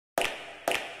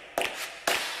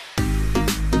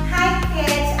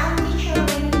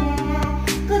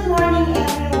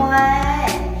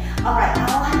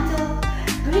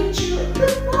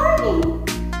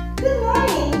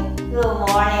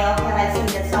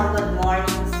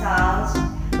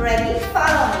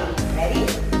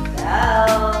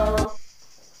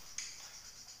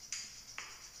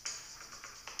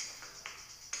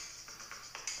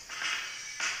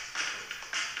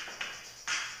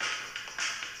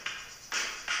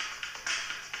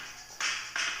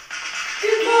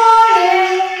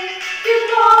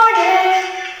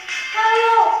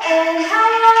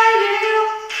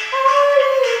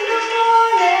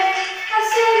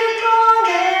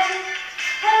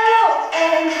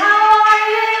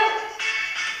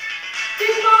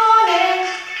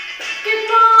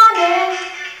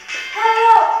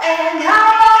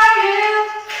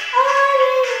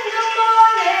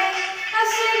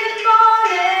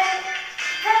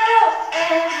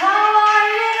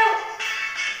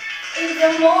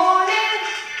morning,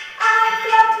 I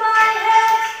clap my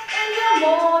hands. In the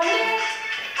morning,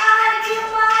 I do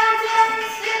my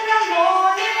dance. In the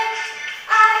morning,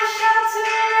 I shout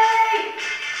hooray.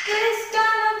 This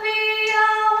gonna be a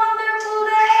wonderful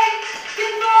day.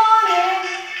 Good morning,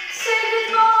 say good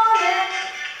morning.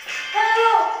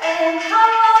 Hello and how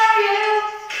are you?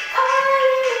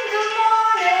 Good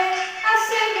morning, I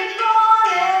say good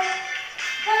morning.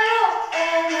 Hello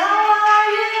and how are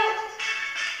you?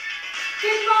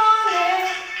 Good morning,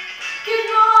 good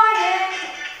morning.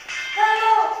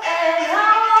 Hello and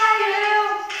how are you?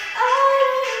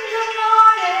 Good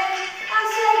morning, I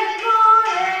say good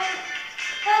morning.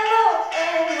 Hello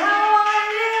and how are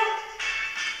you?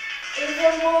 In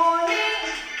the morning,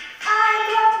 I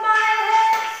clap my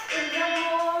hands. In the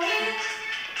morning,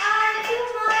 I do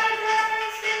my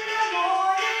dance. In the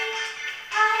morning,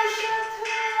 I shout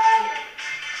hooray.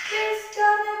 It's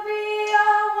gonna be a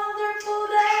wonderful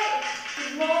day.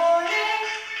 Good morning.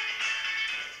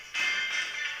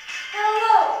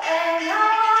 Hello and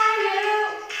how are you?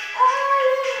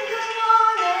 Good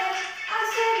morning. I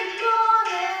say good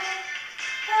morning.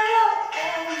 Hello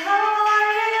and how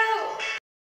are you?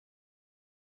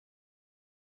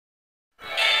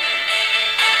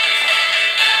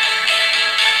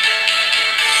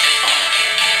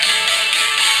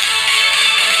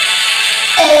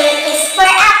 A is for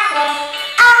apple,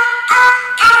 apple,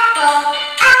 apple,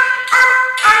 apple.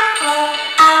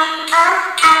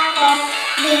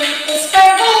 B is for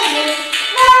baby,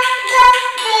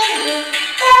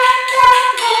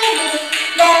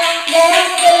 baby,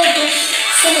 baby.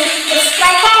 C is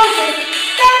for candy,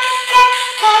 candy,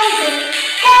 candy.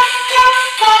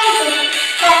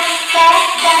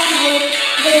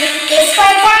 D is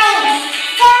for diamond,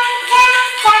 diamond.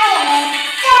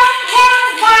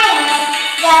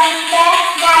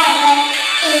 Diamond.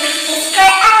 E is for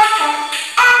elephant,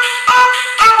 elephant,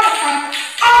 elephant,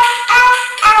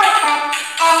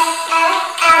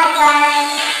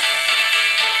 elephant.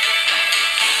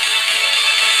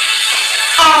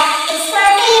 F is for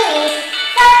kiwi,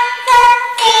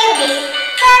 kiwi,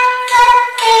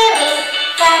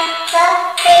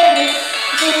 kiwi.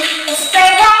 G is for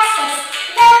glasses,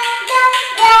 glasses,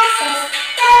 glasses.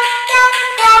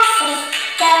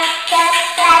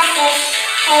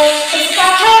 H is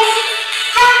for hen,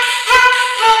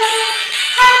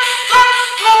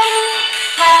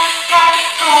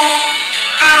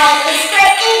 I is for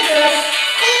igloo,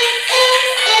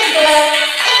 igloo.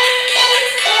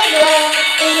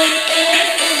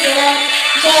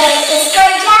 J is for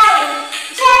jolly,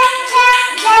 jolly,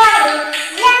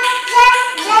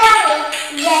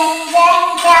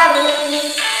 jolly.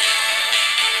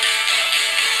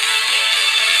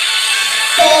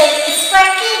 K is for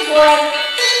keyboard,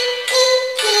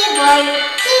 keyboard.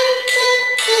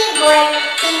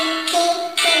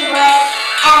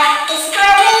 L is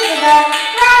for ladybug,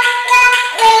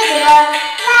 ladybug.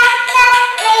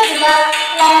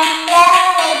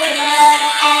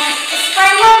 M is for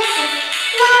monkey,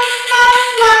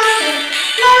 monkey.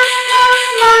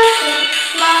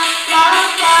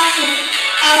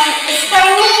 N is for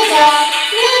needle,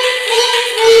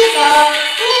 needle.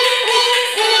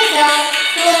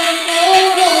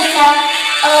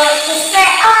 O is for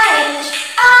orange,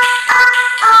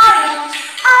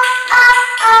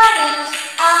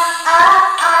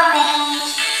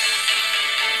 orange.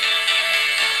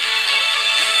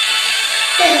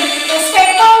 P is for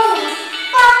pony,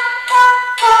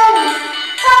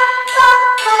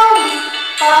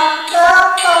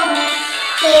 pony.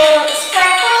 Q is for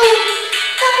queen,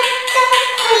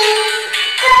 queen.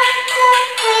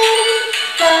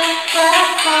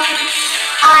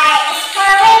 R is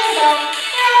for rainbow,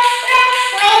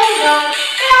 rainbow.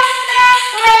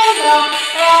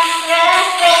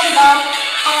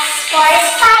 S for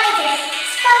spider,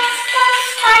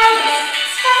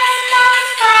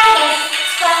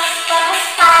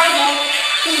 spider.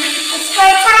 T is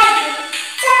for tiger,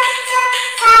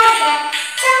 tiger.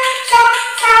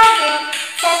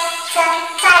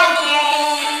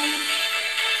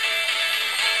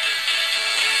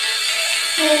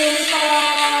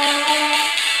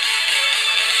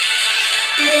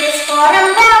 U is for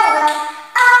umbrella,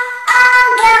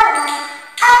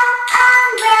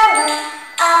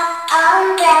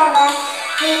 umbrella.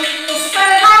 V is for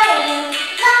violin,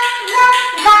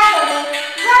 violin.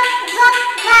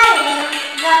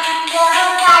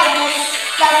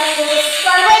 W is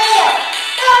for whale,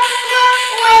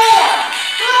 whale.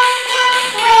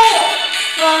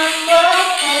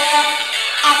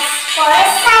 X for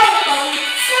cycle,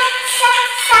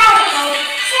 cycle.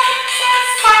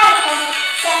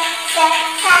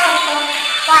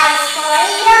 Y is for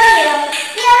yo-yo,